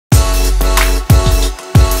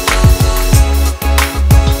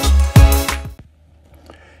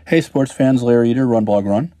Hey sports fans, Larry Eater,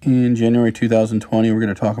 RunBlogRun. In January 2020, we're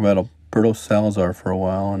going to talk about Alberto Salazar for a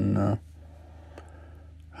while and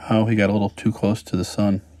how he got a little too close to the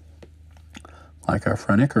sun. Like our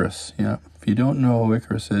friend Icarus. Yeah, if you don't know who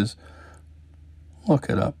Icarus is, look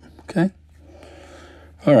it up, okay?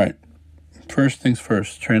 All right, first things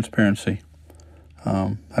first, transparency.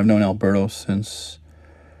 I've known Alberto since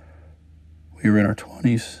we were in our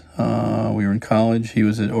 20s. We were in college. He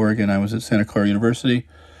was at Oregon. I was at Santa Clara University.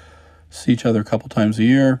 See each other a couple times a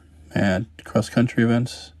year at cross-country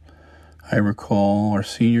events. I recall our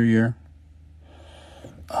senior year.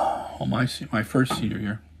 My first senior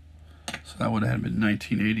year. So that would have been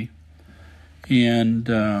 1980.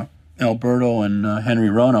 And Alberto and Henry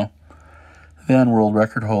Rono, then world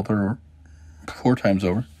record holder 4 times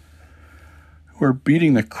over, were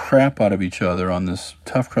beating the crap out of each other on this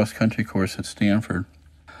tough cross-country course at Stanford.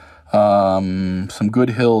 Some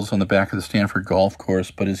good hills on the back of the Stanford golf course,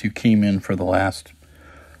 but as you came in for the last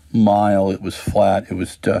mile, it was flat, it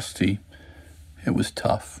was dusty, it was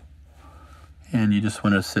tough. And you just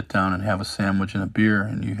wanted to sit down and have a sandwich and a beer,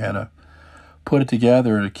 and you had to put it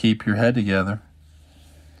together to keep your head together.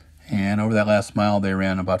 And over that last mile, they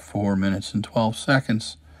ran about 4 minutes and 12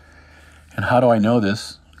 seconds. And how do I know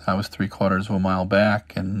this? I was 3/4 of a mile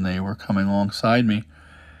back, and they were coming alongside me,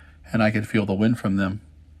 and I could feel the wind from them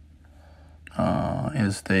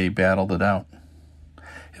as they battled it out.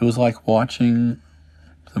 It was like watching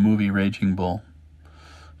the movie Raging Bull.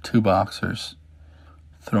 2 boxers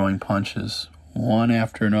throwing punches, one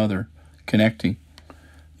after another, connecting,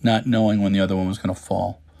 not knowing when the other one was going to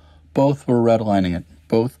fall. Both were redlining it.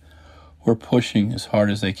 Both were pushing as hard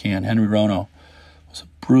as they can. Henry Rono was a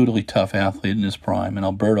brutally tough athlete in his prime, and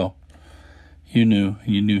Alberto, you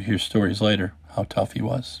knew hear stories later how tough he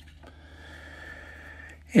was.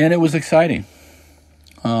 And it was exciting.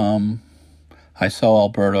 I saw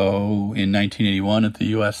Alberto in 1981 at the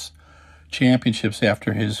U.S. Championships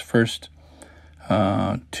after his first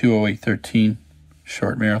 2:08:13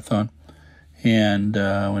 short marathon, and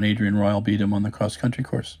when Adrian Royal beat him on the cross-country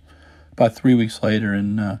course. About 3 weeks later,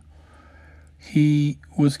 and he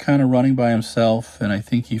was kind of running by himself, and I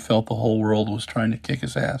think he felt the whole world was trying to kick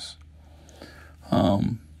his ass.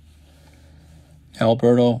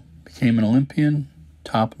 Alberto became an Olympian,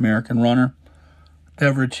 top American runner,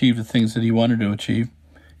 never achieved the things that he wanted to achieve.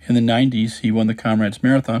 In the 90s, he won the Comrades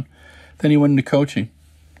Marathon. Then he went into coaching.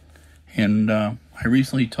 And I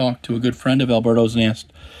recently talked to a good friend of Alberto's and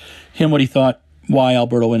asked him what he thought, why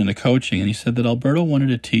Alberto went into coaching. And he said that Alberto wanted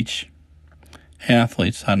to teach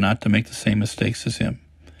athletes how not to make the same mistakes as him.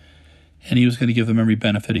 And he was going to give them every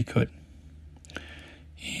benefit he could.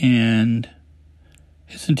 And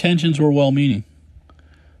his intentions were well-meaning.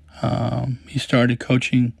 He started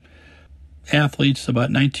coaching athletes about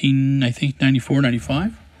 94,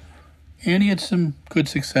 95. And he had some good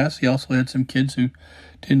success. He also had some kids who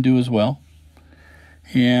didn't do as well.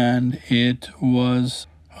 And it was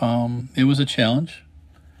a challenge.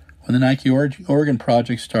 When the Nike Oregon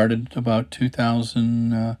project started about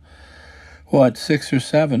 2006 or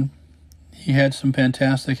 7, he had some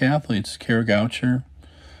fantastic athletes. Kara Goucher,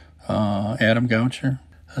 Adam Goucher,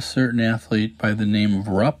 a certain athlete by the name of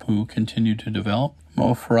Rupp who continued to develop.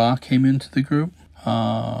 Mo Farah came into the group.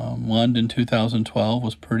 London 2012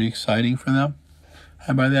 was pretty exciting for them.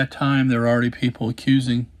 And by that time, there were already people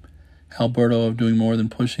accusing Alberto of doing more than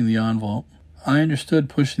pushing the envelope. I understood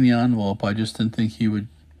pushing the envelope. I just didn't think he would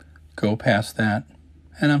go past that.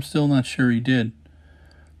 And I'm still not sure he did.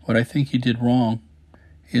 What I think he did wrong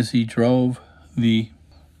is he drove the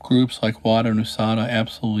groups like WADA and USADA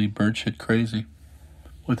absolutely birdshit crazy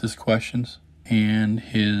with his questions and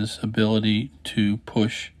his ability to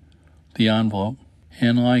push the envelope.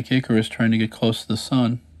 And like Icarus trying to get close to the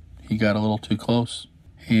sun, he got a little too close.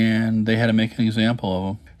 And they had to make an example of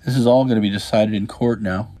him. This is all going to be decided in court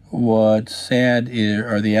now. What's sad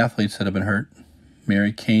are the athletes that have been hurt.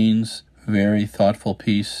 Mary Cain's very thoughtful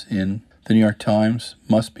piece in the New York Times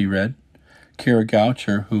must be read. Kara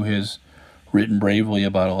Goucher, who has written bravely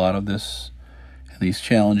about a lot of this and these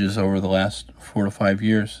challenges over the last 4 to 5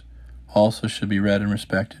 years, also should be read and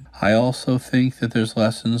respected. I also think that there's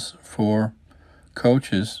lessons for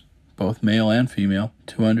coaches, both male and female,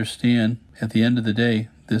 to understand at the end of the day,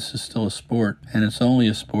 this is still a sport, and it's only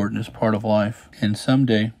a sport and it's part of life. And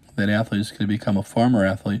someday, that athlete is going to become a farmer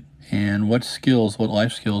athlete. And what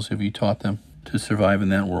life skills have you taught them to survive in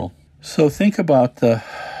that world? So think about the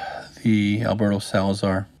Alberto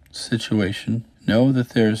Salazar situation. Know that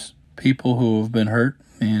there's people who have been hurt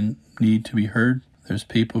and need to be heard. There's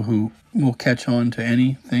people who will catch on to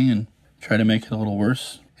anything and try to make it a little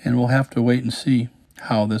worse. And we'll have to wait and see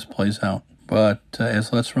how this plays out. But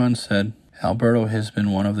as Let's Run said, Alberto has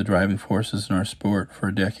been one of the driving forces in our sport for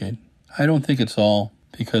a decade. I don't think it's all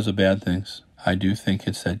because of bad things. I do think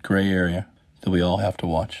it's that gray area that we all have to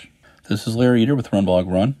watch. This is Larry Eater with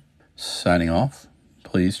RunBlogRun, signing off.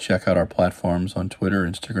 Please check out our platforms on Twitter,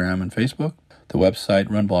 Instagram, and Facebook, the website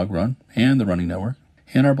RunBlogRun and the Running Network,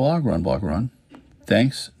 and our blog RunBlogRun.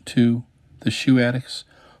 Thanks to the Shoe Addicts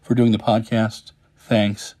for doing the podcast.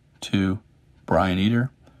 Thanks to Brian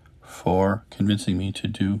Eater for convincing me to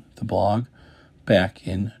do the blog back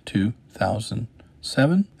in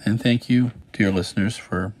 2007. And thank you, dear listeners,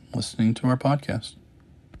 for listening to our podcast.